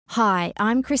Hi,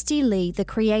 I'm Christy Lee, the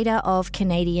creator of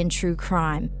Canadian True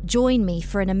Crime. Join me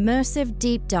for an immersive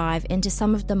deep dive into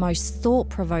some of the most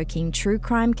thought-provoking true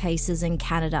crime cases in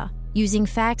Canada. Using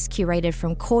facts curated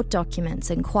from court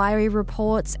documents, inquiry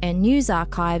reports, and news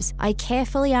archives, I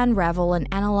carefully unravel and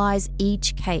analyse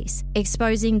each case,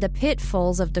 exposing the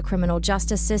pitfalls of the criminal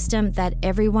justice system that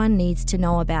everyone needs to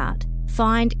know about.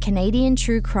 Find Canadian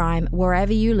True Crime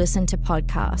wherever you listen to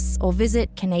podcasts or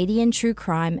visit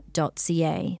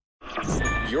canadiantruecrime.ca.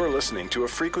 You're listening to a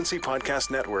Frequency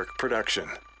Podcast Network production.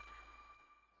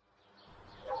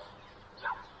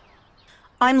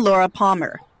 I'm Laura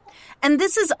Palmer, and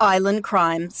this is Island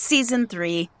Crime, Season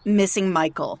 3, Missing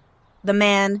Michael, the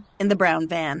man in the brown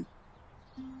van.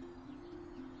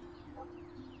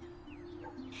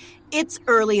 It's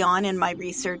early on in my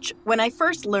research when I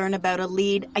first learn about a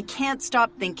lead I can't stop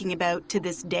thinking about to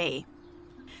this day.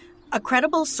 A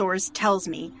credible source tells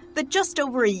me that just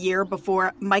over a year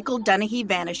before Michael Dunahee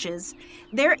vanishes,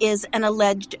 there is an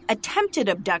alleged attempted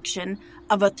abduction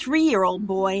of a 3-year-old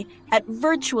boy at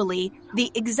virtually the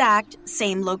exact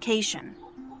same location.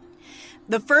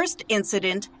 The first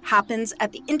incident happens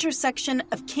at the intersection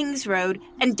of Kings Road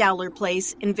and Dowler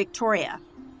Place in Victoria.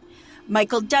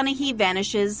 Michael Dunahee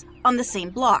vanishes on the same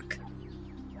block.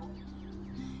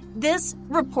 This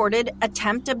reported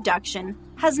attempt abduction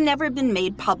has never been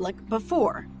made public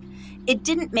before. It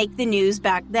didn't make the news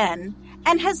back then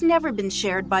and has never been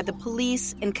shared by the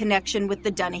police in connection with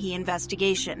the Dunahee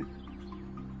investigation.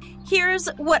 Here's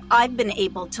what I've been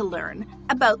able to learn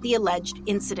about the alleged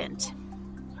incident.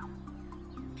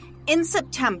 In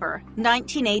September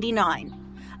 1989,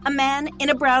 a man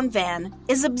in a brown van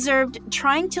is observed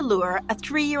trying to lure a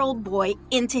 3-year-old boy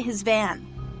into his van.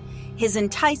 His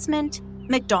enticement,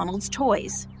 McDonald's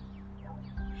toys.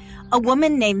 A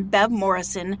woman named Bev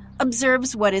Morrison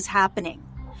observes what is happening.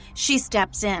 She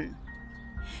steps in.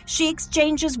 She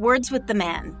exchanges words with the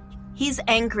man. He's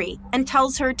angry and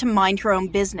tells her to mind her own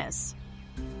business.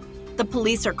 The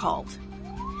police are called.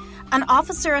 An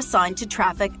officer assigned to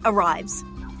traffic arrives.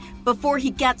 Before he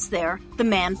gets there, the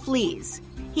man flees.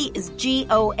 He is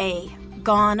GOA,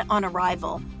 gone on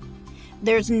arrival.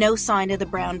 There's no sign of the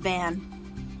brown van.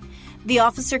 The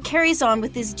officer carries on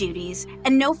with his duties,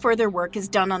 and no further work is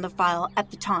done on the file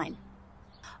at the time.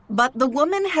 But the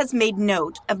woman has made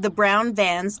note of the brown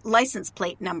van's license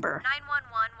plate number.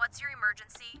 911, what's your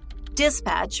emergency?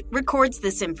 Dispatch records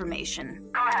this information.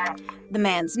 The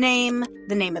man's name,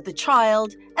 the name of the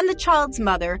child, and the child's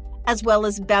mother, as well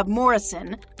as Bev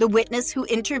Morrison, the witness who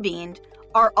intervened,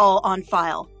 are all on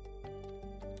file.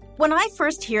 When I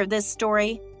first hear this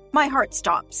story, my heart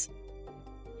stops.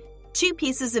 2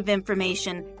 pieces of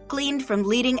information gleaned from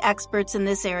leading experts in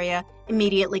this area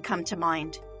immediately come to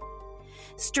mind.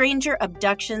 Stranger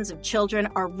abductions of children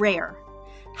are rare.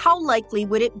 How likely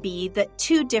would it be that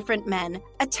 2 different men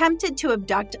attempted to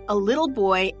abduct a little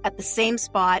boy at the same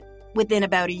spot within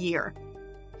about a year?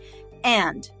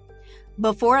 And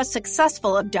before a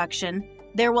successful abduction,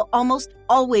 there will almost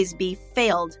always be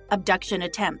failed abduction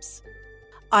attempts.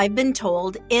 I've been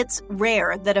told it's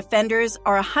rare that offenders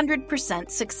are 100%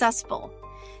 successful.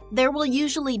 There will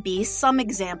usually be some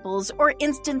examples or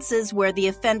instances where the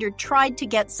offender tried to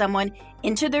get someone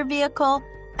into their vehicle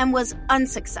and was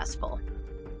unsuccessful.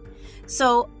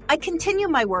 So I continue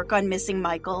my work on Missing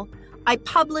Michael. I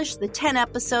publish the 10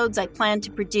 episodes I plan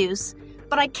to produce,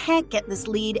 but I can't get this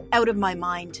lead out of my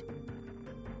mind.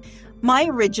 My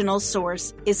original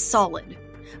source is solid,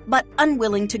 but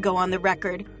unwilling to go on the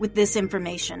record with this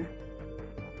information.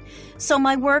 So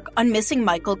my work on Missing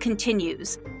Michael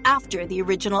continues after the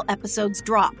original episodes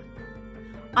drop.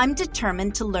 I'm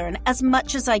determined to learn as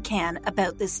much as I can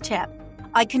about this tip.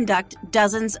 I conduct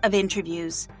dozens of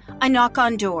interviews. I knock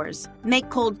on doors,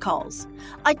 make cold calls.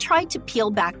 I try to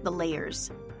peel back the layers.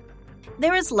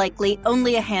 There is likely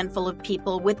only a handful of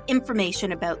people with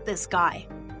information about this guy.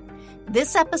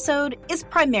 This episode is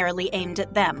primarily aimed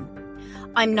at them.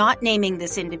 I'm not naming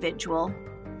this individual,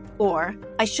 or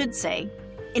I should say,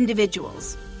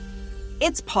 individuals.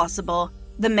 It's possible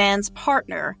the man's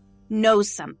partner knows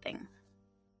something.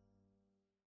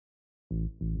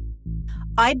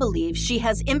 I believe she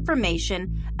has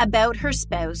information about her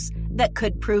spouse that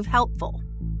could prove helpful.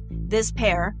 This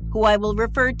pair, who I will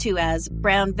refer to as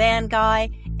Brown Van Guy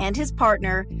and his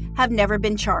partner, have never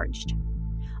been charged.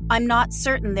 I'm not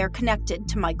certain they're connected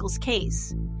to Michael's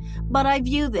case, but I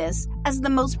view this as the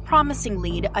most promising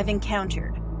lead I've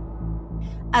encountered.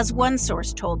 As one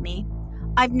source told me,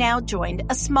 I've now joined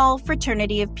a small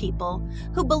fraternity of people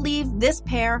who believe this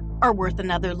pair are worth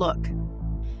another look.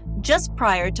 Just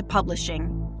prior to publishing,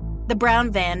 the Brown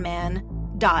Van man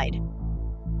died.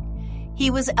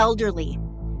 He was elderly,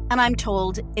 and I'm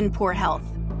told in poor health.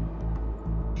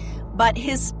 But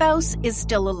his spouse is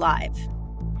still alive.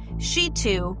 She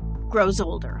too grows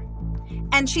older,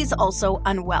 and she's also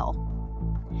unwell.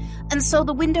 And so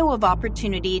the window of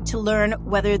opportunity to learn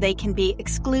whether they can be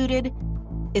excluded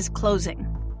is closing.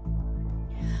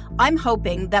 I'm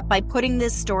hoping that by putting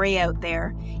this story out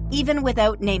there, even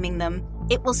without naming them,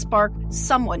 it will spark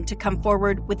someone to come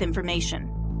forward with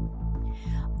information.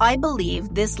 I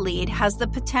believe this lead has the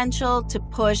potential to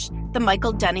push the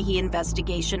Michael Dennehy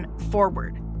investigation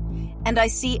forward, and I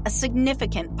see a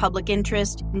significant public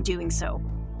interest in doing so.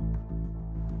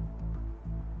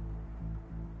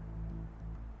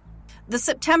 The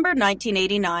September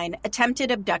 1989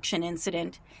 attempted abduction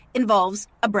incident involves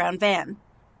a brown van.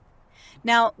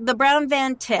 Now, the brown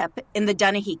van tip in the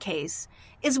Dennehy case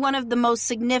is one of the most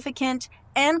significant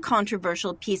and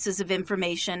controversial pieces of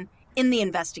information in the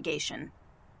investigation.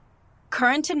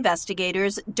 Current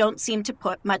investigators don't seem to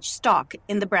put much stock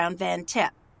in the brown van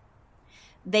tip.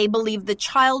 They believe the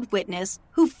child witness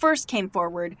who first came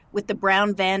forward with the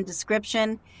brown van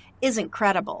description isn't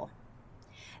credible.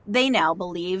 They now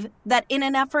believe that in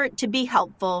an effort to be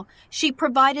helpful, she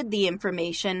provided the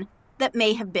information that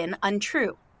may have been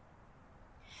untrue.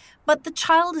 But the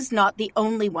child is not the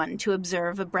only one to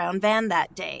observe a brown van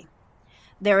that day.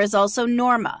 There is also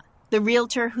Norma, the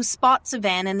realtor who spots a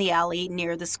van in the alley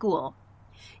near the school.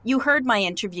 You heard my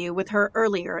interview with her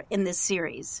earlier in this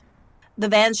series. The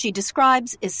van she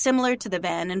describes is similar to the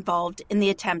van involved in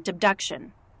the attempt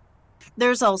abduction.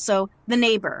 There's also the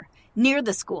neighbor near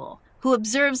the school who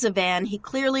observes a van he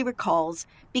clearly recalls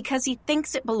because he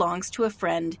thinks it belongs to a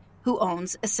friend who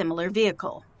owns a similar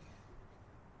vehicle.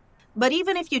 But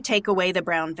even if you take away the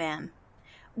brown van,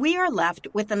 we are left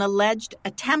with an alleged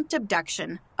attempt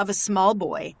abduction of a small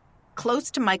boy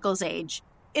close to Michael's age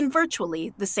in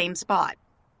virtually the same spot.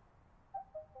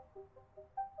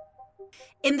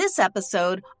 In this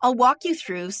episode, I'll walk you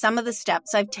through some of the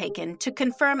steps I've taken to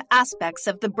confirm aspects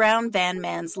of the brown van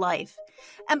man's life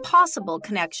and possible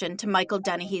connection to Michael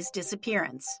Dennehy's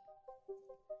disappearance.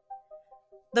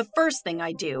 The first thing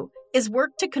I do is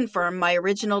work to confirm my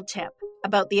original tip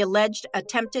about the alleged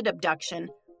attempted abduction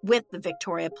with the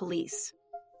Victoria Police.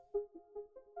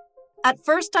 At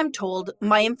first, I'm told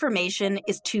my information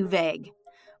is too vague.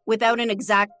 Without an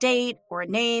exact date or a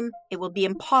name, it will be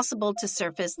impossible to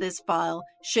surface this file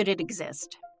should it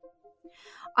exist.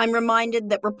 I'm reminded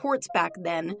that reports back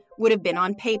then would have been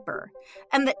on paper,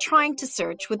 and that trying to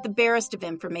search with the barest of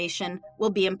information will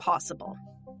be impossible.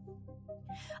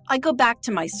 I go back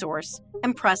to my source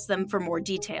and press them for more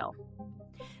detail.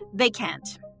 They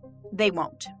can't. They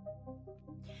won't.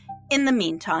 In the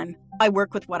meantime, I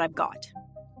work with what I've got.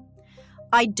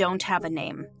 I don't have a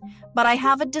name, but I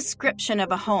have a description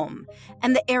of a home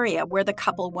and the area where the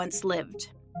couple once lived.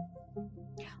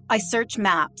 I search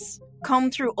maps, comb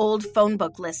through old phone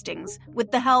book listings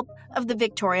with the help of the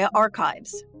Victoria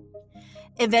Archives.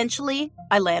 Eventually,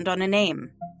 I land on a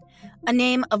name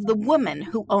of the woman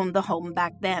who owned the home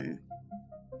back then.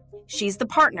 She's the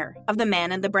partner of the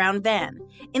man in the brown van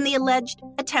in the alleged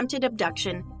attempted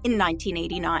abduction in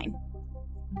 1989.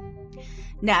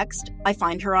 Next, I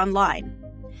find her online.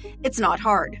 It's not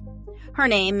hard. Her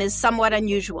name is somewhat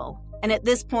unusual, and at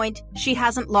this point, she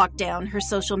hasn't locked down her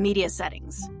social media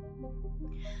settings.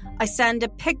 I send a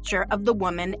picture of the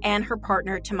woman and her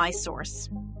partner to my source.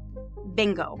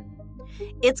 Bingo.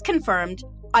 It's confirmed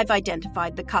I've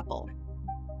identified the couple.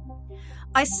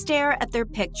 I stare at their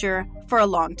picture for a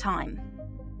long time.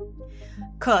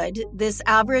 Could this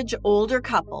average older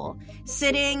couple,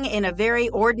 sitting in a very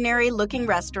ordinary-looking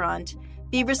restaurant,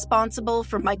 be responsible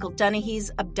for Michael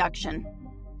Dennehy's abduction?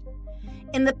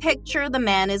 In the picture, the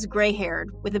man is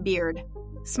gray-haired with a beard,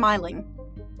 smiling.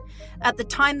 At the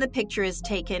time the picture is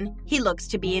taken, he looks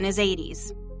to be in his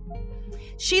 80s.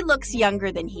 She looks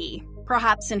younger than he,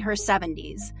 perhaps in her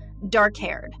 70s,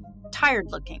 dark-haired,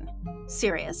 tired-looking,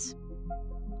 serious.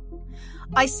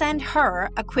 I send her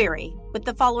a query with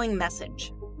the following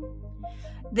message.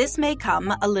 This may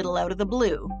come a little out of the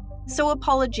blue, so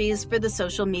apologies for the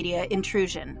social media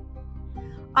intrusion.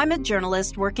 I'm a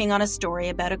journalist working on a story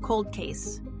about a cold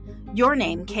case. Your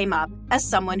name came up as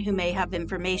someone who may have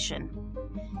information.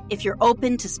 If you're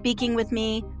open to speaking with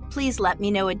me, please let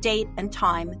me know a date and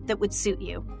time that would suit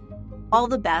you. All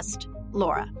the best,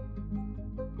 Laura.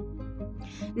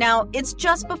 Now, it's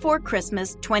just before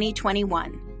Christmas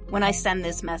 2021 when I send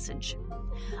this message.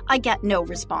 I get no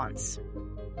response.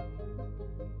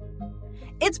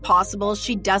 It's possible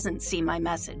she doesn't see my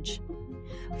message.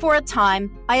 For a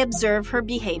time, I observe her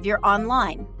behavior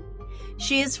online.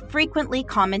 She is frequently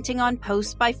commenting on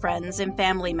posts by friends and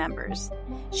family members.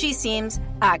 She seems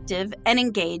active and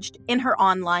engaged in her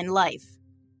online life.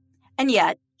 And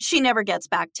yet, she never gets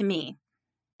back to me.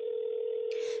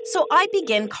 So I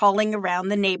begin calling around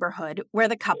the neighborhood where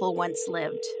the couple once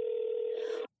lived.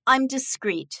 I'm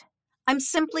discreet. I'm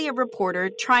simply a reporter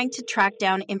trying to track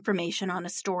down information on a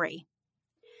story.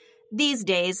 These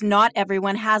days, not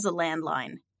everyone has a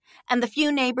landline, and the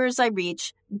few neighbors I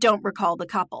reach don't recall the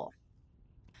couple.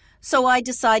 So I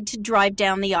decide to drive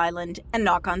down the island and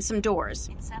knock on some doors.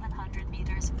 In 700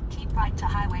 meters, keep right to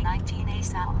Highway 19A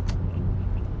south.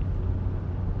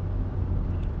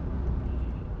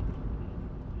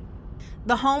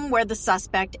 The home where the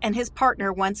suspect and his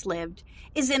partner once lived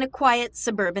is in a quiet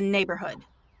suburban neighborhood.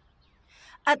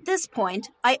 At this point,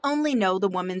 I only know the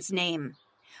woman's name,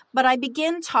 but I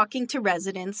begin talking to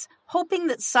residents, hoping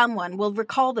that someone will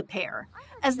recall the pair,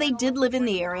 as they did live in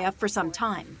the area for some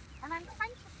time. And I'm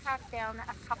trying to track down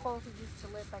a couple who used to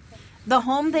live, I think. The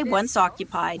home they once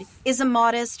occupied is a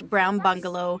modest brown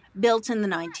bungalow built in the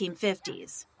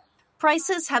 1950s.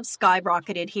 Prices have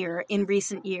skyrocketed here in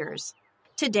recent years.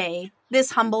 Today,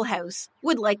 this humble house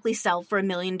would likely sell for $1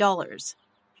 million.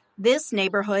 This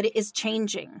neighborhood is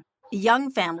changing. Young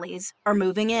families are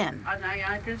moving in. And I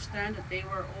understand that they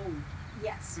were old.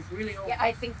 Yes. Really old. Yeah,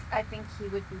 I think he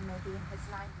would be maybe in his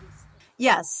 90s.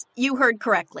 Yes, you heard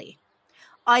correctly.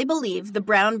 I believe the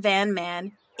brown van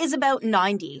man is about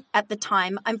 90 at the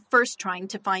time I'm first trying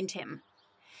to find him.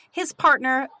 His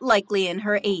partner likely in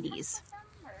her 80s.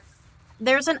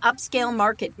 There's an upscale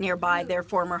market nearby their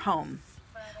former home.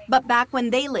 But back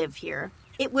when they lived here,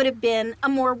 it would have been a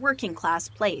more working-class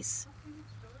place.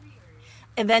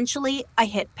 Eventually, I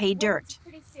hit pay dirt.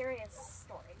 Pretty serious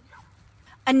story.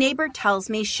 A neighbor tells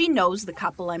me she knows the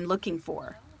couple I'm looking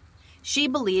for. She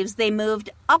believes they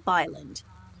moved up island.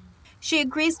 She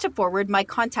agrees to forward my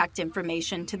contact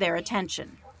information to their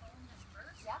attention.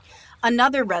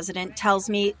 Another resident tells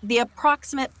me the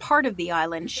approximate part of the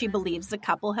island she believes the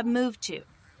couple have moved to.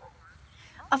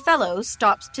 A fellow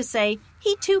stops to say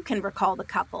he too can recall the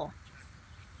couple.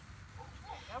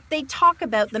 They talk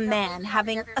about the man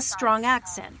having a strong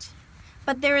accent,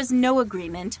 but there is no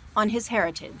agreement on his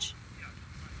heritage.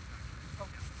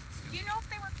 Do you know if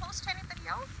they were close to anybody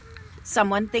else?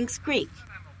 Someone thinks Greek.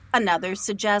 Another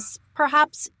suggests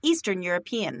perhaps Eastern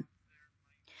European.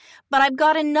 But I've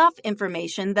got enough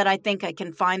information that I think I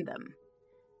can find them.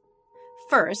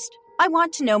 First, I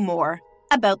want to know more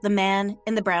about the man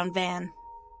in the brown van.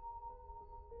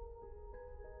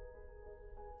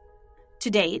 To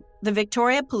date, the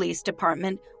Victoria Police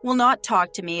Department will not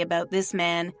talk to me about this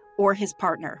man or his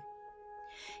partner.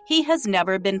 He has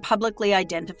never been publicly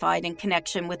identified in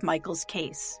connection with Michael's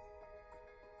case.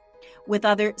 With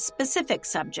other specific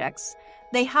subjects,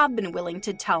 they have been willing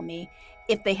to tell me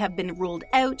if they have been ruled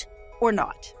out or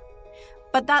not.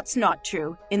 But that's not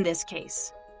true in this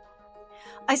case.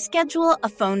 I schedule a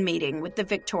phone meeting with the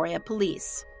Victoria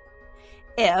Police.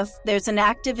 If there's an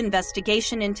active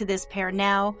investigation into this pair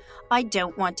now, I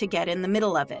don't want to get in the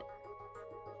middle of it.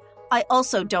 I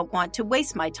also don't want to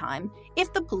waste my time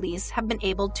if the police have been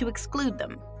able to exclude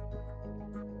them.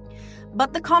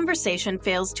 But the conversation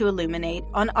fails to illuminate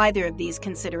on either of these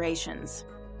considerations.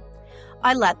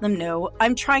 I let them know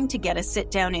I'm trying to get a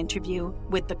sit-down interview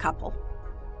with the couple.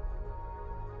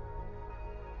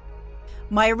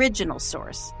 My original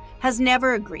source has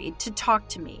never agreed to talk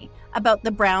to me about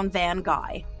the brown van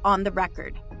guy on the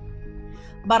record.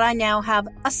 But I now have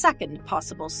a second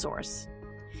possible source,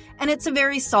 and it's a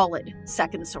very solid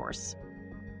second source.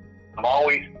 I'm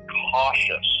always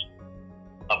cautious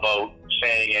about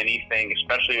saying anything,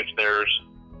 especially if there's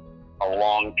a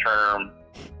long-term,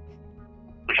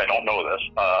 which I don't know this,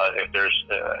 if there's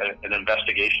an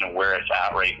investigation of where it's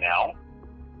at right now.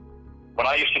 When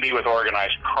I used to be with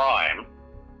organized crime,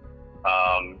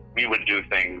 we would do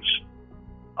things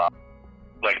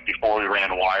like before we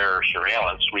ran wire or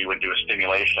surveillance, we would do a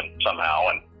stimulation somehow,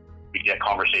 and we'd get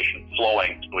conversation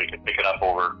flowing so we could pick it up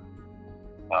over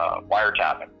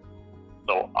wiretapping.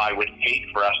 So I would hate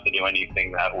for us to do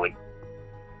anything that would,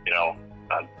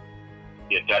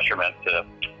 be a detriment to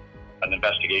an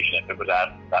investigation if it was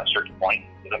at that certain point.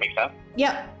 Does that make sense?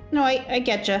 Yeah. No, I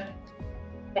get you.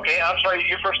 Okay, I'm sorry,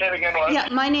 your first name again was? Yeah,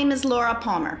 my name is Laura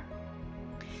Palmer.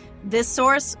 This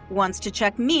source wants to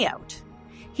check me out.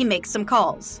 He makes some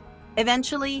calls.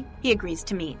 Eventually, he agrees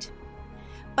to meet.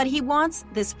 But he wants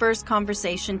this first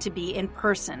conversation to be in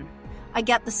person. I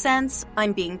get the sense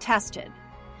I'm being tested.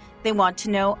 They want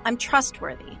to know I'm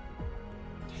trustworthy.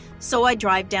 So I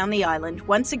drive down the island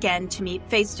once again to meet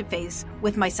face-to-face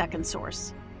with my second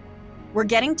source. were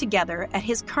getting together at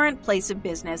his current place of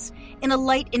business in a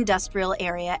light industrial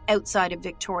area outside of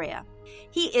Victoria.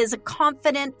 He is a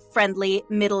confident, friendly,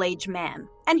 middle-aged man,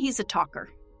 and he's a talker.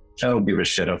 I don't give a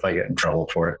shit if I get in trouble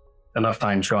for it. Enough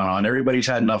time's gone on. Everybody's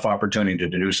had enough opportunity to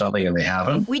do something and they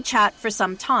haven't. We chat for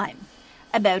some time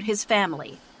about his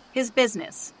family, his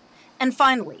business, and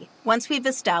finally, once we've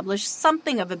established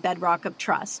something of a bedrock of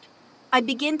trust, I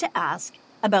begin to ask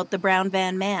about the brown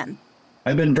van man.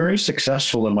 I've been very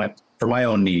successful for my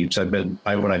own needs. I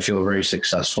feel very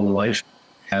successful in life.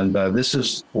 And this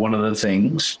is one of the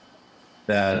things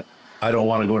that I don't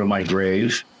want to go to my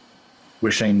grave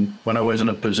wishing when I was in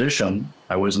a position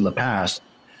I was in the past,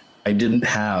 I didn't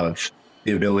have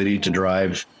the ability to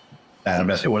drive that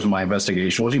it wasn't my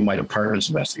investigation, it wasn't even my department's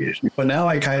investigation. But now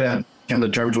I kind of come to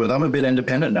terms with I'm a bit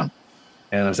independent now.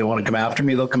 And if they want to come after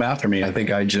me, they'll come after me. I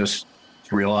think I just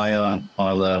rely on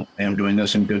I'm doing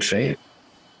this in good faith.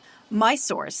 My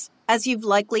source, as you've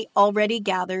likely already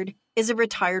gathered, is a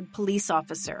retired police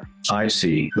officer. I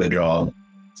see the job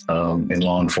in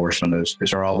law enforcement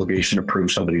is our obligation to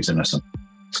prove somebody's innocent.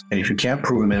 And if you can't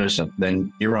prove them innocent,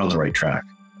 then you're on the right track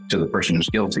to the person who's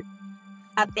guilty.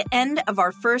 At the end of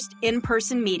our first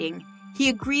in-person meeting, he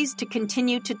agrees to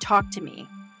continue to talk to me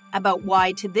about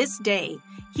why, to this day,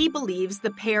 he believes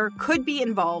the pair could be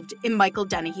involved in Michael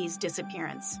Dennehy's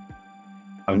disappearance.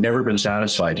 I've never been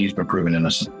satisfied he's been proven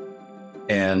innocent.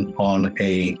 And on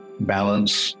a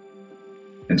balance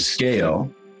and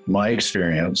scale, my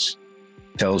experience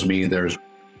tells me there's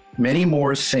many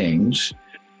more things,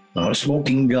 not a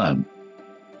smoking gun,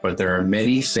 but there are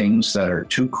many things that are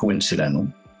too coincidental,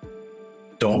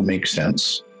 don't make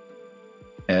sense,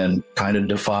 and kind of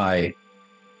defy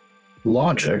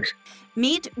logic.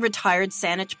 Meet retired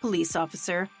Saanich police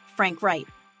officer Frank Wright.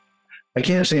 I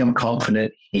can't say I'm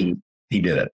confident he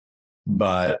did it,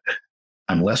 but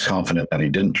I'm less confident that he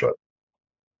didn't do it.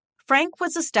 Frank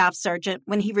was a staff sergeant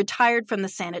when he retired from the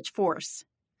Saanich force.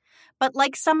 But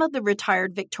like some of the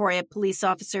retired Victoria police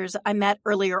officers I met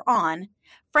earlier on,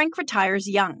 Frank retires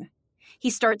young.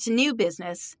 He starts a new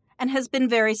business and has been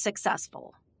very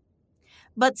successful.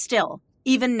 But still,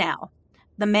 even now,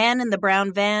 the man in the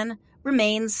brown van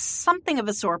remains something of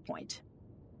a sore point.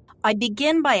 I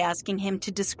begin by asking him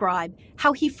to describe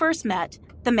how he first met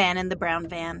the man in the brown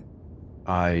van.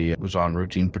 I was on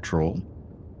routine patrol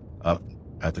up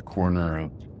at the corner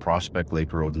of Prospect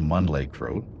Lake Road and Mund Lake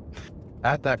Road.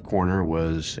 At that corner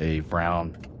was a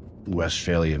brown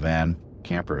Westphalia van,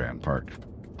 camper van parked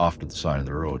off to the side of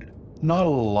the road. Not a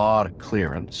lot of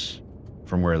clearance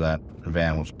from where that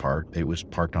van was parked. It was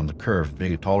parked on the curve,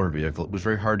 being a taller vehicle. It was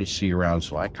very hard to see around,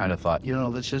 so I kind of thought,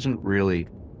 this isn't really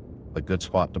a good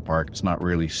spot to park. It's not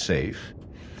really safe.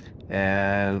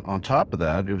 And on top of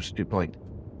that, it was like,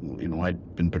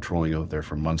 I'd been patrolling out there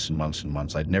for months and months and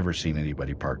months. I'd never seen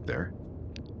anybody park there.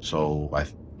 So I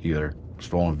either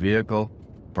stolen vehicle,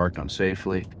 parked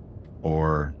unsafely,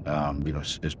 or,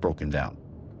 is broken down.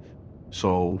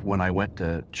 So when I went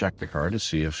to check the car to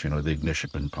see if, the ignition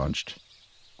had been punched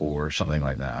or something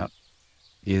like that,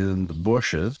 in the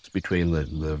bushes between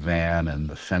the van and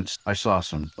the fence, I saw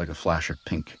a flash of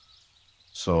pink.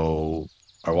 So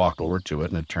I walked over to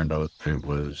it, and it turned out it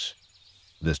was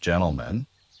this gentleman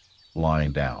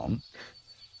lying down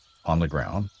on the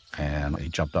ground, and he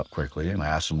jumped up quickly, and I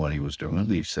asked him what he was doing.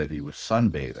 He said he was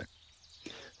sunbathing.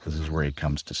 This is where he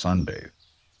comes to sunbathe.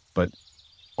 But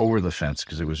over the fence,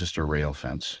 because it was just a rail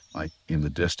fence, like in the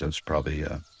distance, probably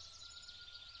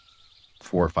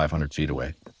 400 or 500 feet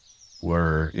away,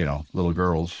 were, little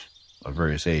girls of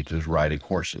various ages riding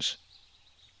horses.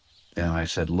 And I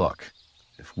said, look,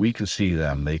 if we can see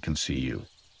them, they can see you.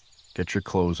 Get your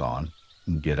clothes on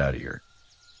and get out of here.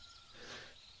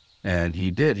 And he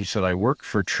did. He said, I work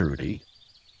for Trudy,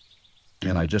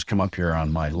 and I just come up here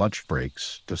on my lunch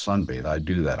breaks to sunbathe. I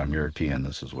do that. I'm European.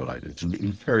 This is what I do.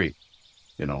 He's very,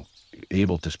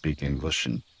 able to speak English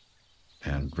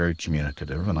and very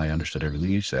communicative, and I understood everything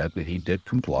he said, but he did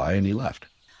comply, and he left.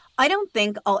 I don't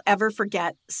think I'll ever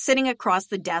forget sitting across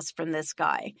the desk from this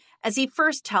guy as he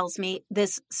first tells me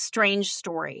this strange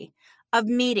story of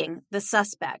meeting the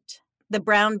suspect, the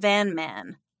brown van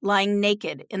man, lying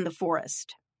naked in the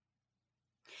forest.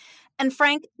 And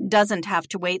Frank doesn't have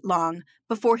to wait long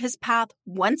before his path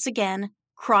once again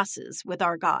crosses with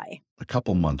our guy. A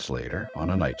couple months later, on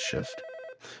a night shift,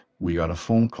 we got a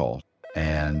phone call,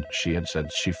 and she had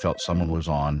said she felt someone was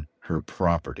on her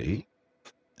property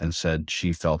and said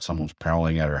she felt someone was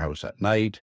prowling at her house at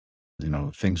night.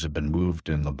 Things had been moved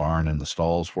in the barn and the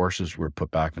stalls. Horses were put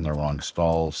back in the wrong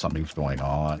stalls. Something's going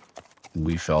on.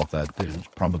 We felt that there was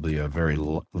probably a very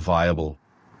viable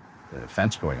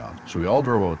fence going on. So we all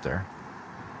drove out there,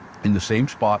 in the same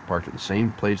spot, parked at the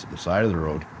same place at the side of the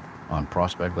road on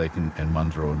Prospect Lake and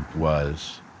Munns Road,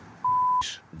 was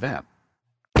van.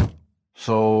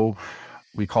 So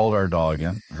we called our dog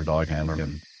handler,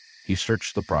 and he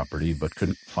searched the property but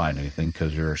couldn't find anything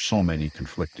because there are so many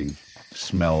conflicting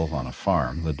smells on a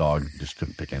farm. The dog just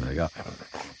couldn't pick anything up.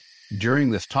 During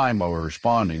this time while we're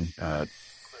responding,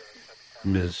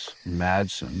 Ms.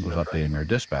 Madsen was updating our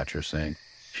dispatcher saying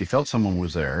she felt someone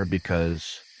was there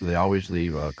because they always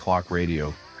leave a clock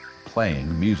radio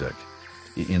playing music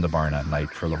in the barn at night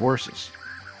for the horses,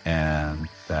 and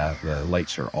that the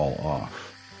lights are all off.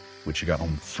 When she got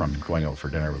home from going out for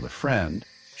dinner with a friend,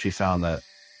 she found that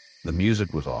the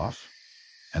music was off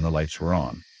and the lights were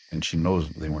on, and she knows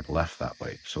they weren't left that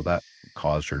way. So that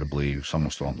caused her to believe someone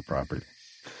was still on the property.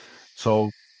 So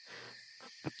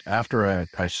after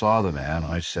I saw the van,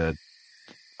 I said,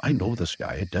 I know this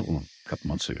guy. I dealt with him a couple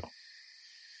months ago.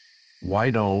 Why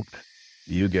don't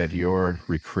you get your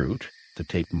recruit to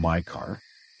take my car?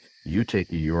 You take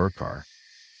your car,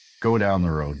 go down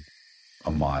the road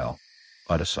a mile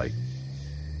out of sight.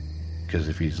 Because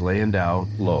if he's laying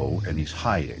down low and he's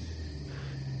hiding,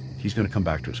 he's going to come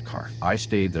back to his car. I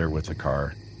stayed there with the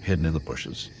car hidden in the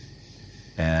bushes.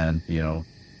 And, you know,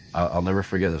 I'll never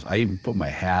forget this. I even put my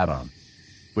hat on,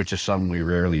 which is something we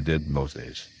rarely did in those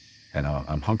days. And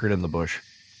I'm hunkered in the bush.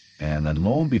 And then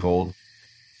lo and behold,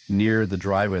 near the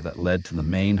driveway that led to the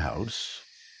main house,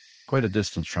 quite a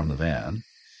distance from the van,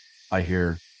 I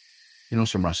hear, you know,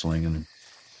 some rustling and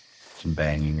some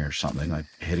banging or something, like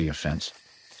hitting a fence.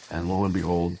 And lo and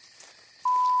behold,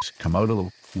 he's come out of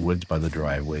the woods by the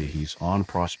driveway. He's on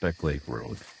Prospect Lake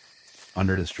Road,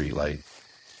 under the streetlight,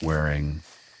 wearing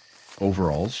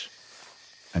overalls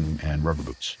and rubber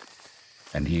boots.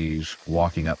 And he's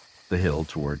walking up the hill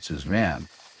towards his van.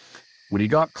 When he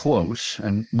got close,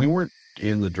 and we weren't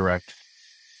in the direct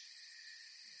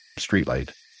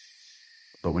streetlight,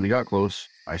 but when he got close,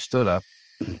 I stood up,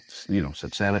 you know,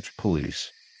 said, Saanich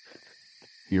Police,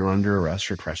 you're under arrest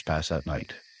for trespass at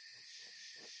night.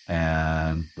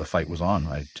 And the fight was on.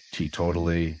 He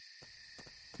totally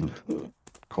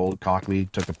cold cocked me,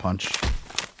 took a punch.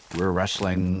 We were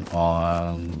wrestling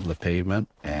on the pavement,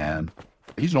 and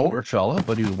he's an older fella,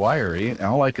 but he's wiry. And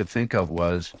all I could think of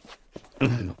was,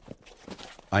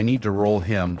 I need to roll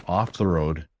him off the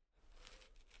road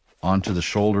onto the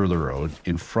shoulder of the road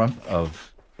in front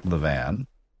of the van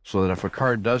so that if a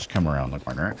car does come around the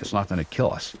corner, it's not going to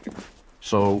kill us.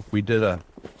 So we were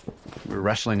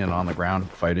wrestling and on the ground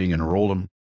fighting and rolled him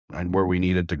and where we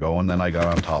needed to go. And then I got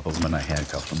on top of him and I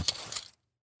handcuffed him.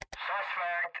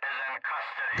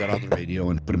 Got on the radio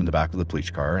and put him in the back of the police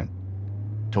car and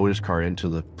towed his car into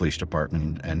the police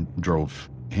department and drove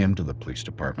him to the police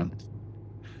department.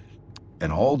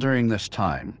 And all during this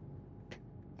time,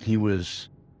 he was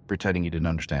pretending he didn't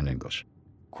understand English.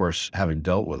 Of course, having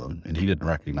dealt with him and he didn't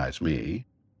recognize me,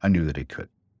 I knew that he could.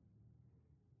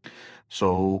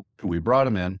 So we brought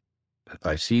him in.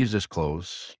 I seized his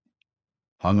clothes,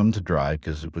 hung him to dry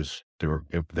because they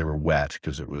were wet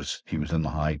because he was in the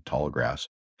high tall grass,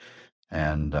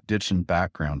 and did some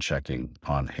background checking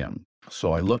on him.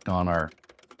 So I looked on our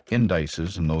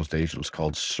indices. In those days, it was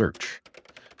called Search.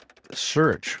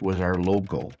 Search was our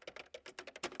local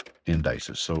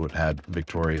indices. So it had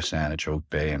Victoria, Saanich, Oak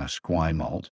Bay, and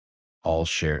Esquimalt, all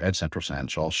shared, and Central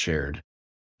Saanich, all shared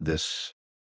this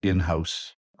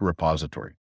in-house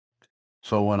repository.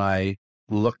 So when I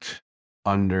looked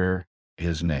under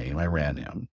his name, I ran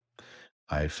him.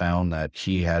 I found that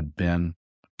he had been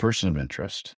a person of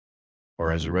interest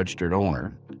or as a registered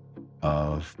owner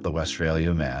of the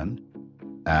Westphalia van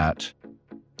at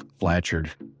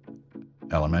Blanchard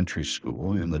Elementary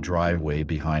School in the driveway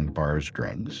behind Bars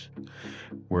Grings,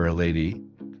 where a lady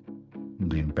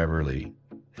named Beverly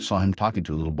saw him talking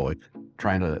to a little boy,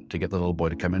 trying to get the little boy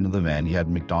to come into the van. He had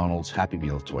McDonald's Happy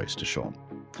Meal toys to show him.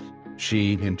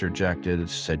 She interjected,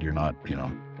 said, you're not,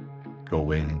 go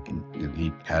away. And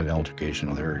he had an altercation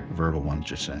with her, verbal one,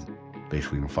 just saying,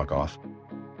 basically, fuck off.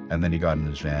 And then he got in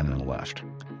his van and left.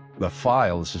 The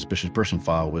suspicious person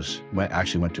file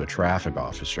actually went to a traffic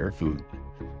officer who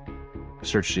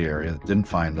searched the area, didn't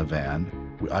find the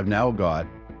van. I've now got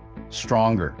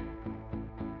stronger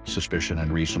suspicion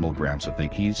and reasonable grounds to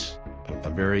think he's a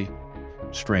very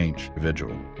strange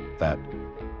individual that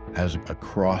has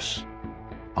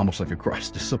almost like a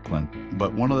cross discipline.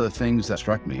 But one of the things that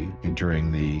struck me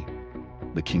during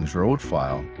the Kings Road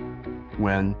file,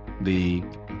 when the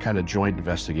kind of joint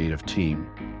investigative team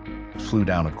flew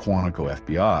down to Quantico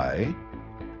FBI,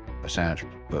 Saanich,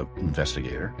 the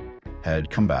investigator, had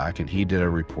come back and he did a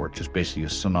report, just basically a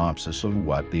synopsis of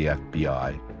what the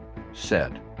FBI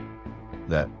said,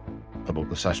 that about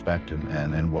the suspect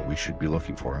and what we should be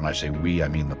looking for. And I say we, I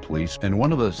mean the police. And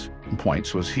one of the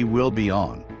points was he will be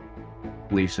on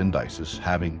police indices,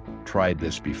 having tried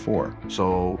this before.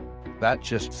 So that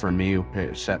just, for me,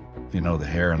 set, the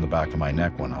hair on the back of my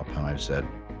neck went up. And I said,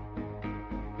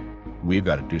 we've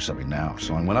got to do something now.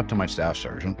 So I went up to my staff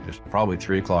sergeant. It's probably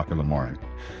 3 o'clock in the morning.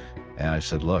 And I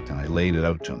said, look, and I laid it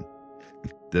out to him.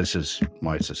 This is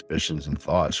my suspicions and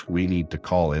thoughts. We need to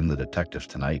call in the detectives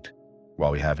tonight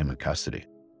while we have him in custody,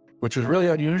 which was really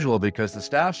unusual because the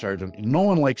staff sergeant, no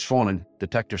one likes phoning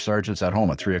detective sergeants at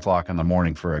home at 3 o'clock in the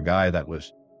morning for a guy that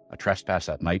was a trespass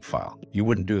at night file. You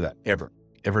wouldn't do that ever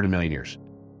in a million years.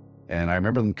 And I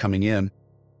remember them coming in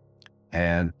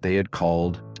and they had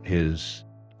called his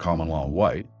common law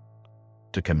wife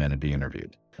to come in and be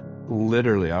interviewed.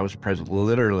 Literally, I was present.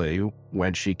 Literally,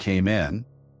 when she came in,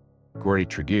 Gordy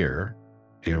Tregear,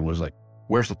 was like,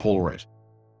 where's the Polaroid?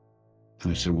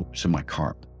 And I said, well, it's in my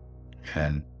car.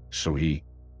 And so he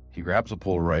grabs the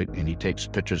Polaroid and he takes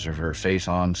pictures of her face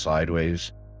on,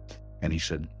 sideways. And he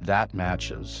said, that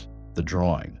matches the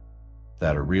drawing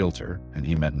that a realtor, and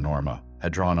he meant Norma,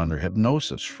 had drawn under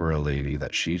hypnosis for a lady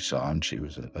that she saw. And she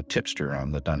was a tipster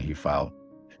on the Dunhee file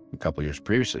a couple of years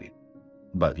previously.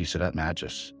 But he said, that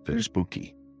matches. Very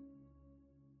spooky.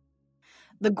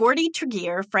 The Gordy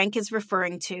Tregear Frank is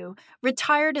referring to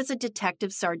retired as a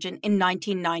detective sergeant in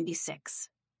 1996.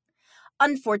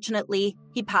 Unfortunately,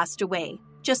 he passed away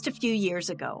just a few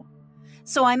years ago,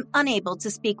 so I'm unable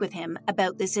to speak with him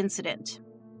about this incident.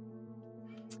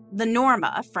 The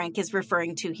Norma Frank is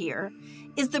referring to here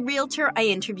is the realtor I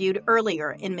interviewed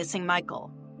earlier in Missing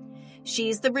Michael.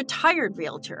 She's the retired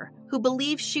realtor who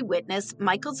believes she witnessed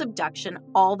Michael's abduction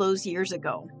all those years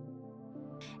ago.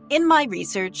 In my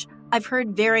research, I've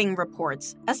heard varying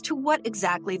reports as to what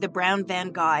exactly the brown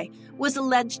van guy was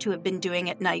alleged to have been doing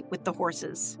at night with the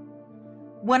horses.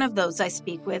 One of those I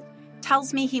speak with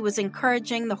tells me he was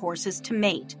encouraging the horses to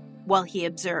mate while he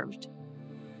observed.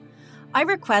 I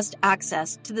request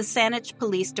access to the Saanich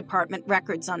Police Department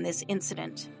records on this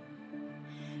incident.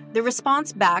 The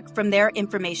response back from their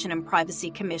Information and Privacy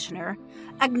Commissioner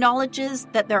acknowledges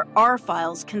that there are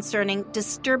files concerning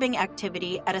disturbing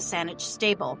activity at a Saanich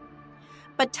stable,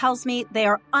 but tells me they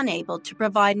are unable to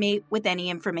provide me with any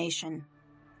information.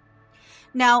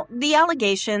 Now, the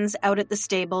allegations out at the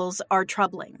stables are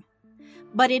troubling,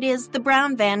 but it is the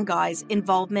brown van guy's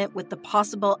involvement with the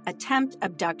possible attempt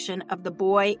abduction of the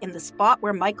boy in the spot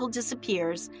where Michael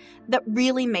disappears that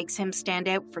really makes him stand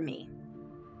out for me.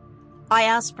 I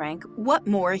asked Frank what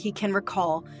more he can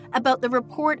recall about the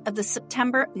report of the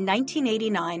September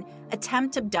 1989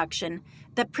 attempt abduction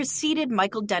that preceded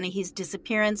Michael Dunhee's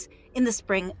disappearance in the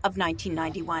spring of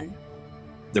 1991.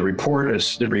 The report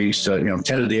is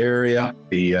tended the area.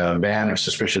 The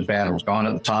suspicious van was gone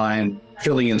at the time,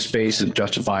 filling in space and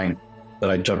justifying that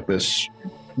I took this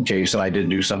case and I did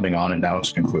do something on it. Now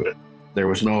it's concluded. There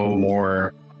was no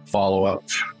more follow-up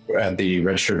at the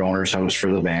registered owner's house for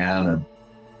the van. And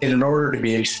in order to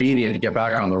be expedient to get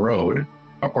back on the road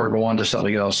or go on to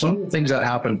something else, some of the things that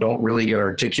happen don't really get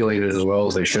articulated as well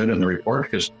as they should in the report,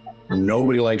 because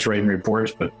nobody likes writing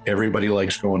reports, but everybody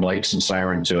likes going lights and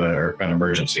sirens to an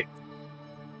emergency.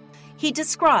 He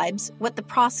describes what the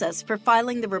process for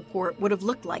filing the report would have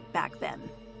looked like back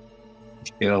then.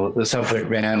 The suspect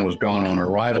van was gone on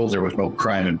arrival. There was no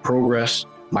crime in progress.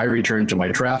 I returned to my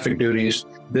traffic duties.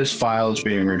 This file is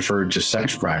being referred to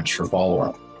sex crimes for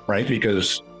follow-up, right?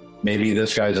 Because maybe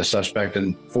this guy's a suspect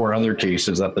in 4 other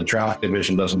cases that the traffic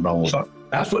division doesn't know about.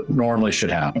 That's what normally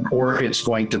should happen. Or it's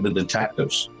going to the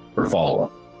detectives for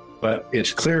follow-up. But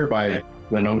it's clear by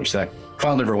the notes that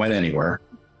file never went anywhere.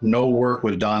 No work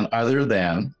was done other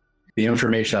than the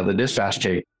information that the dispatch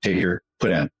taker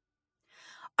put in.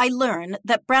 I learn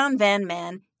that Brown Van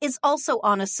Man is also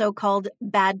on a so-called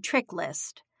bad trick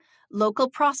list. Local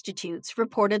prostitutes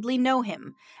reportedly know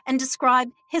him and describe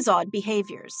his odd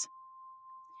behaviors.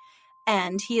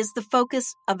 And he is the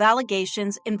focus of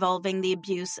allegations involving the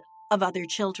abuse of other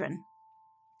children.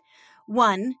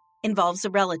 One involves a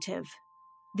relative,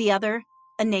 the other,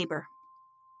 a neighbor.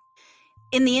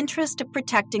 In the interest of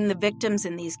protecting the victims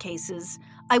in these cases,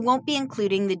 I won't be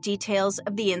including the details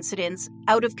of the incidents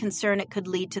out of concern it could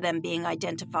lead to them being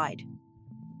identified.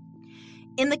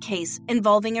 In the case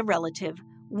involving a relative,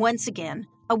 once again,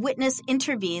 a witness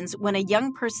intervenes when a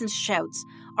young person's shouts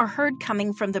are heard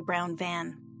coming from the brown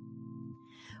van.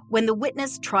 When the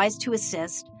witness tries to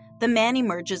assist, the man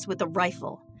emerges with a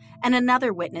rifle, and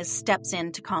another witness steps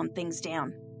in to calm things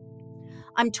down.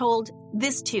 I'm told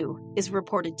this, too, is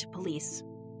reported to police.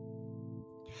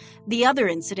 The other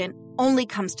incident only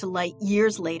comes to light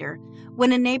years later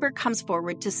when a neighbor comes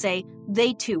forward to say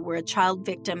they too were a child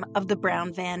victim of the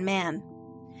brown van man.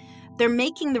 They're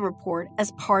making the report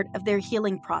as part of their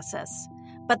healing process,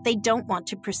 but they don't want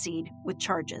to proceed with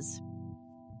charges.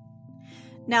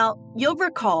 Now, you'll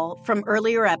recall from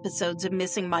earlier episodes of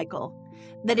Missing Michael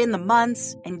that in the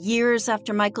months and years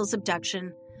after Michael's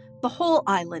abduction, the whole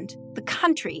island, the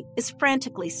country, is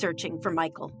frantically searching for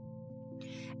Michael.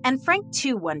 And Frank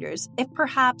too wonders if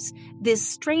perhaps this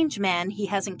strange man he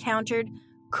has encountered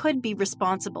could be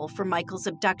responsible for Michael's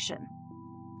abduction.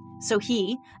 So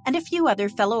he and a few other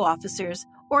fellow officers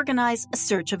organize a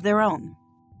search of their own.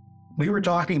 We were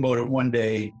talking about it one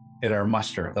day at our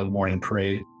muster, the morning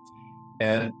parade,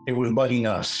 and it was bugging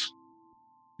us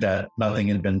that nothing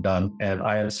had been done. And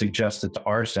I had suggested to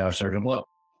our staff sergeant, look,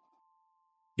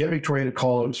 get Victoria to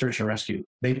call out search and rescue.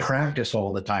 They practice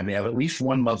all the time. They have at least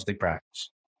 1 month they practice.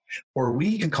 Or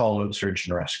we can call out search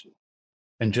and rescue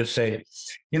and just say,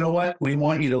 you know what, we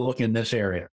want you to look in this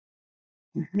area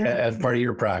as part of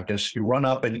your practice. You run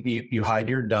up and you hide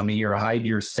your dummy or hide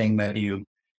your thing that you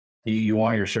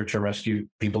want your search and rescue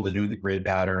people to do the grid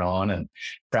pattern on, and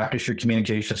practice your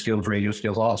communication skills, radio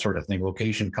skills, all sort of thing,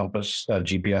 location, compass,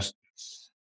 GPS.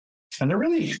 And they're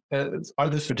really,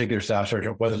 this particular staff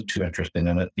sergeant wasn't too interested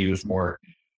in it. He was more,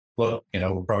 look,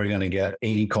 we're probably going to get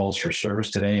 80 calls for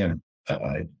service today, and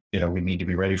we need to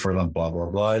be ready for them, blah, blah,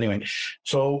 blah. Anyway,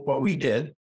 so what we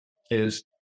did is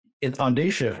on day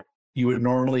shift, you would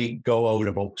normally go out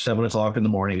about 7 o'clock in the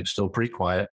morning. It's still pretty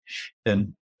quiet.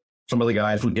 And some of the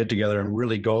guys would get together and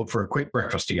really go for a quick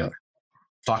breakfast together.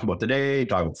 Talk about the day,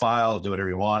 talk about files, do whatever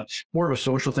you want. More of a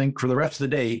social thing. For the rest of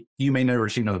the day, you may never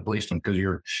see another policeman because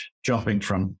you're jumping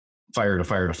from fire to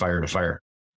fire to fire to fire.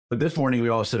 But this morning, we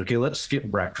all said, okay, let's skip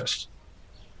breakfast.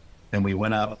 And we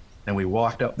went up and we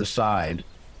walked up the side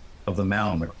of the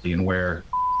mountain where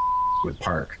would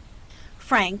park.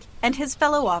 Frank and his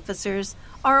fellow officers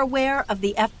are aware of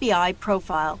the FBI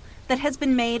profile that has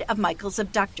been made of Michael's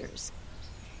abductors.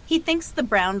 He thinks the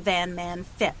brown van man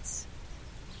fits.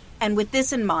 And with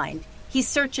this in mind, he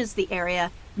searches the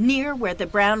area near where the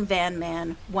brown van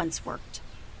man once worked.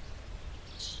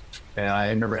 And I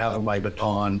remember having my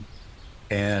baton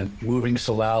and moving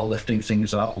Salal, lifting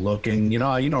things up, looking, you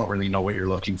don't really know what you're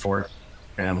looking for.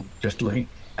 And just looking.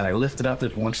 And I lifted up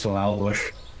this one Salal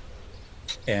bush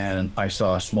and I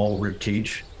saw a small rib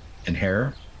cage and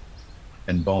hair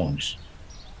and bones.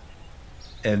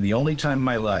 And the only time in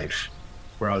my life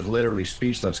where I was literally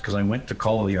speechless, because I went to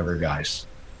call the other guys.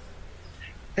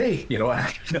 Hey,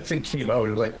 I nothing came out.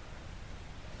 It was like,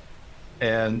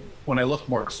 and when I looked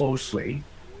more closely,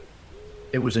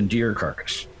 it was a deer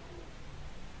carcass,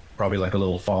 probably like a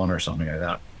little fawn or something like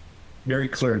that. Very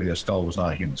clearly, the skull was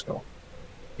not a human skull.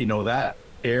 That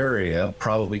area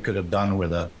probably could have done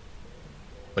with a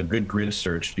good grid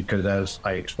search, because as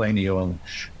I explained to you on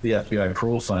the FBI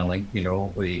profiling,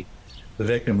 the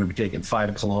victim would be taken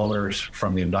 5 kilometers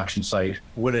from the abduction site,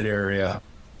 wooded area.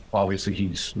 Obviously,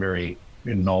 he's very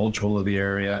knowledgeable of the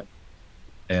area.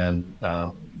 And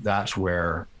that's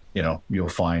where, you'll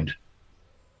find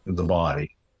the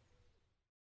body.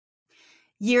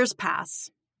 Years pass.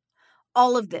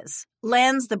 All of this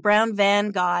lands the brown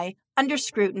van guy under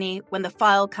scrutiny when the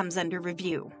file comes under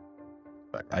review.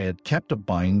 I had kept a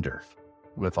binder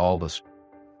with all the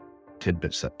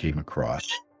tidbits that came across.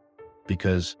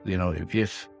 Because,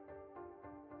 if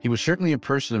he was certainly a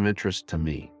person of interest to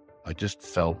me, I just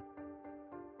felt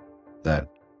that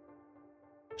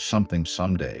something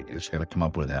someday is going to come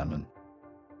up with him.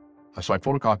 And so I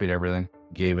photocopied everything,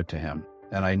 gave it to him.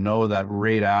 And I know that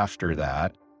right after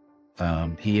that,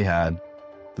 he had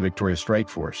the Victoria Strike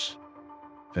Force.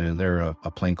 And they're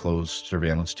a plainclothes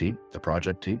surveillance team, the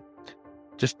project team.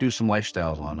 Just do some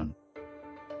lifestyles on him.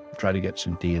 Try to get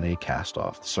some DNA cast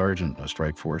off. The sergeant of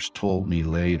Strike Force told me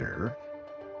later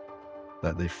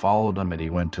that they followed him and he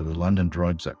went to the London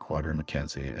Drugs at Quadra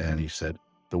Mackenzie. And he said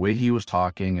the way he was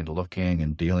talking and looking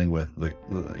and dealing with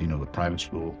the private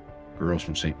school girls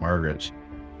from St. Margaret's,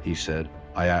 he said,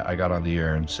 I got on the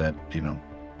air and said,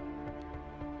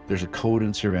 there's a code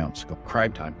in surveillance called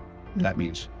crime time. That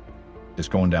means it's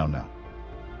going down now.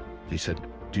 He said,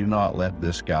 do not let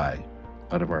this guy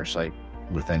out of our sight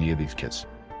with any of these kids.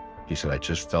 He said, I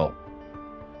just felt,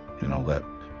 that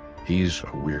he's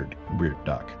a weird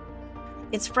duck.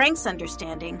 It's Frank's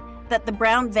understanding that the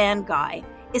brown van guy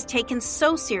is taken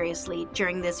so seriously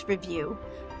during this review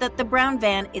that the brown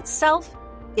van itself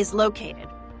is located.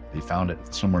 They found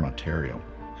it somewhere in Ontario,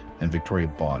 and Victoria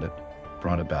bought it,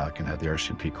 brought it back, and had the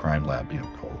RCMP crime lab,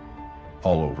 called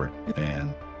all over it,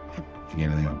 and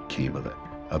anything came of it,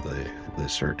 of the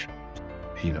search.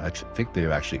 I think they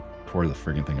actually tore the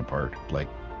friggin' thing apart. Like,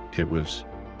 it was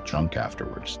junk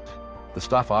afterwards. The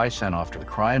stuff I sent off to the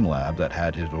crime lab that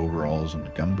had his overalls and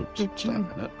gumboots and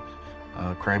stuff in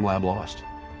it, crime lab lost.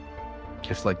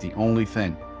 It's like the only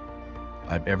thing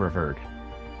I've ever heard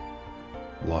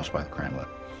lost by the crime lab.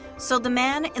 So the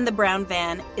man in the brown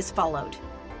van is followed.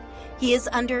 He is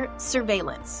under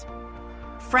surveillance.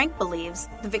 Frank believes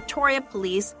the Victoria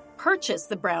Police purchased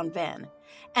the brown van,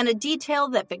 and a detail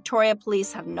that Victoria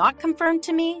Police have not confirmed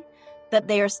to me, that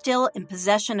they are still in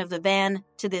possession of the van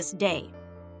to this day.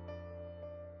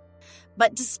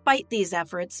 But despite these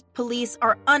efforts, police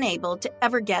are unable to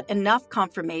ever get enough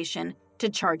confirmation to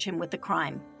charge him with the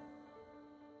crime.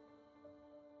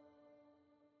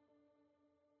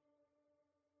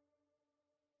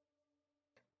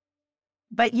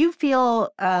 But you feel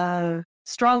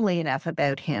strongly enough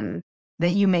about him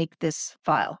that you make this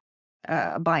file,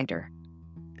 a binder,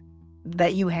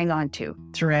 that you hang on to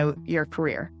throughout your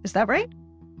career. Is that right?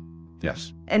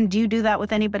 Yes. And do you do that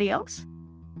with anybody else?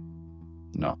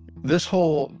 No. This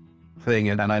whole thing,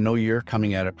 and I know you're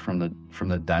coming at it from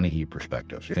the Dennehy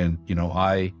perspective, and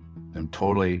I am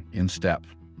totally in step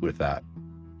with that.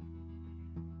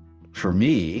 For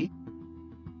me,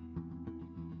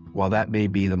 while that may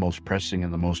be the most pressing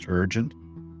and the most urgent,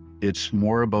 it's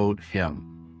more about him.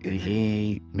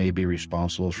 He may be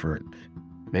responsible for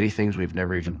many things we've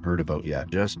never even heard about yet.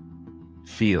 Just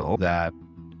feel that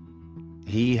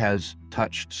he has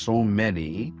touched so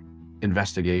many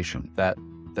investigations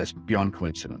that's beyond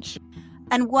coincidence.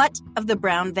 And what of the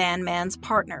brown van man's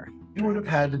partner? You would have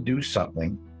had to do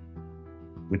something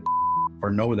with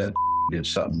or know that did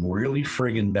something really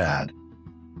friggin' bad,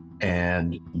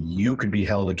 and you could be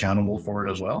held accountable for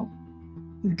it as well.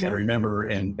 Okay. And remember,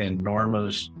 in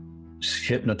Norma's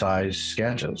hypnotized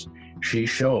sketches, she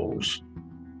shows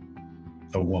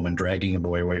a woman dragging a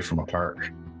boy away from a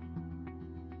park.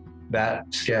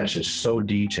 That sketch is so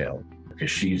detailed because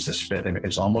she's the spit.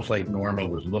 It's almost like Norma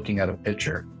was looking at a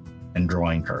picture and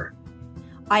drawing her.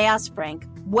 I asked Frank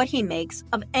what he makes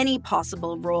of any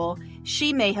possible role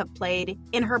she may have played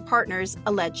in her partner's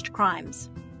alleged crimes.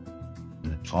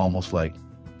 It's almost like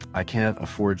I can't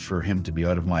afford for him to be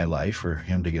out of my life or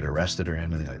him to get arrested or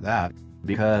anything like that,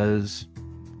 because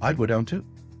I'd go down too.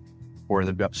 Or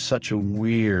they've got such a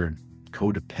weird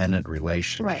codependent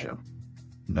relationship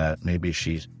that maybe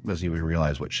she doesn't even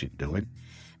realize what she's doing.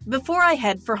 Before I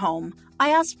head for home, I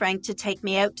asked Frank to take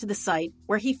me out to the site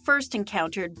where he first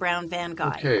encountered Brown Van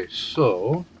Guy. Okay,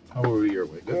 so how are we your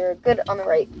way? Good? You're good on the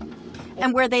right.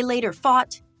 And where they later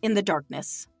fought in the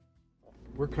darkness.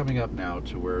 We're coming up now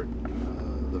to where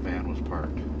the van was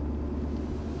parked.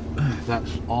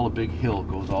 That's all a big hill,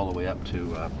 goes all the way up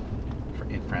to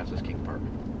Francis King Park.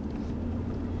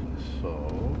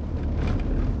 So,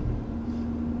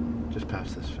 just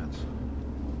past this fence.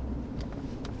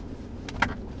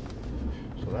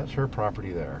 So that's her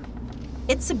property there.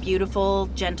 It's a beautiful,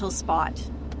 gentle spot.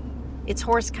 It's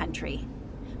horse country,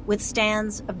 with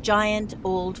stands of giant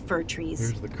old fir trees.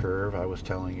 Here's the curve I was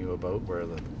telling you about where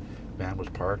the van was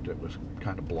parked. It was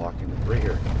kind of blocking it right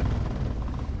here.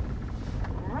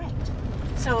 Right.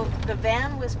 So the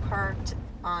van was parked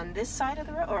on this side of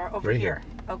the road or over right here?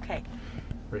 Okay.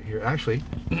 Right here. Actually,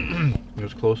 it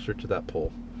was closer to that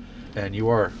pole. And you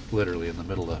are literally in the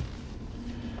middle of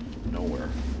nowhere.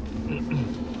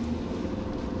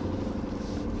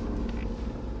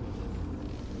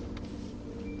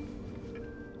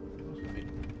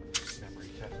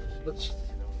 Let's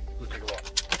take a walk.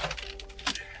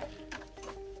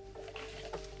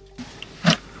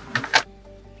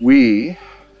 We,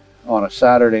 on a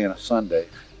Saturday and a Sunday,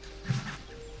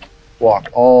 walked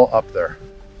all up there,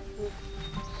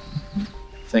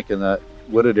 thinking that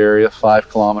wooded area, 5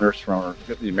 kilometers from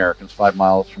the Americans, 5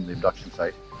 miles from the abduction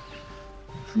site,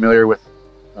 familiar with,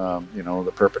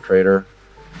 the perpetrator,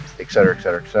 et cetera, et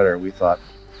cetera, et cetera. We thought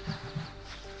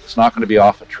it's not going to be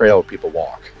off a trail people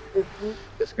walk. Mm-hmm.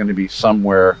 It's going to be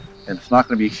somewhere, and it's not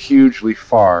going to be hugely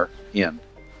far in.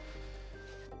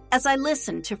 As I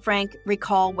listened to Frank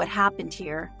recall what happened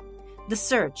here, the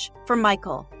search for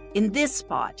Michael in this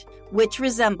spot, which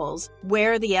resembles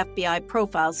where the FBI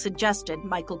profile suggested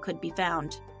Michael could be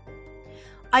found.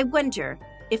 I wonder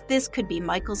if this could be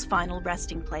Michael's final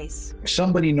resting place. If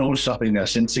somebody knows something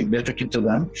that's insignificant to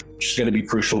them, it's going to be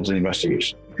crucial to the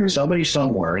investigation. Somebody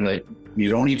somewhere that you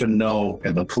don't even know,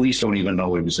 and the police don't even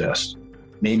know exists.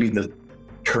 Maybe the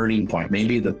turning point,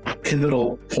 maybe the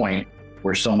pivotal point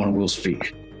where someone will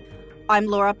speak. I'm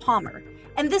Laura Palmer,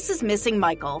 and this is Missing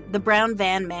Michael, the Brown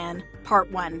Van Man, Part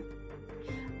 1.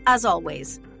 As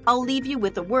always, I'll leave you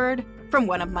with a word from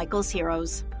one of Michael's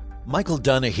heroes. Michael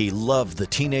Dennehy loved the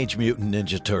Teenage Mutant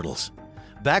Ninja Turtles.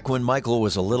 Back when Michael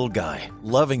was a little guy,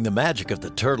 loving the magic of the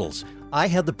turtles, I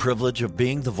had the privilege of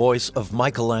being the voice of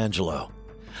Michelangelo.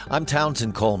 I'm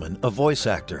Townsend Coleman, a voice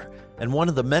actor, and one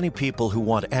of the many people who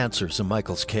want answers in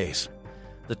Michael's case.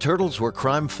 The turtles were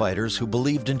crime fighters who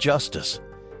believed in justice.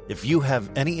 If you have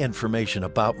any information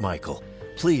about Michael,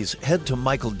 please head to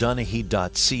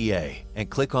michaeldunahee.ca and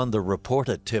click on the Report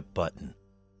a Tip button.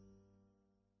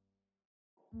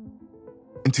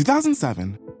 In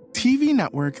 2007, TV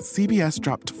network CBS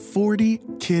dropped 40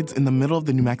 kids in the middle of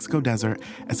the New Mexico desert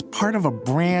as part of a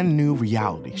brand new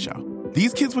reality show.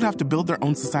 These kids would have to build their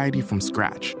own society from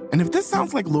scratch. And if this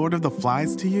sounds like Lord of the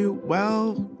Flies to you,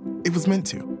 well, it was meant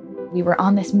to. We were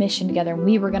on this mission together, and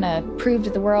we were going to prove to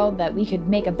the world that we could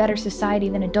make a better society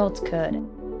than adults could.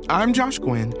 I'm Josh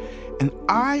Gwynn, and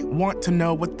I want to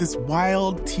know what this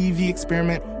wild TV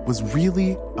experiment was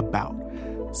really about.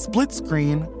 Split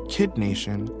Screen, Kid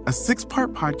Nation, a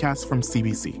 6-part podcast from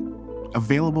CBC.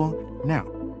 Available now.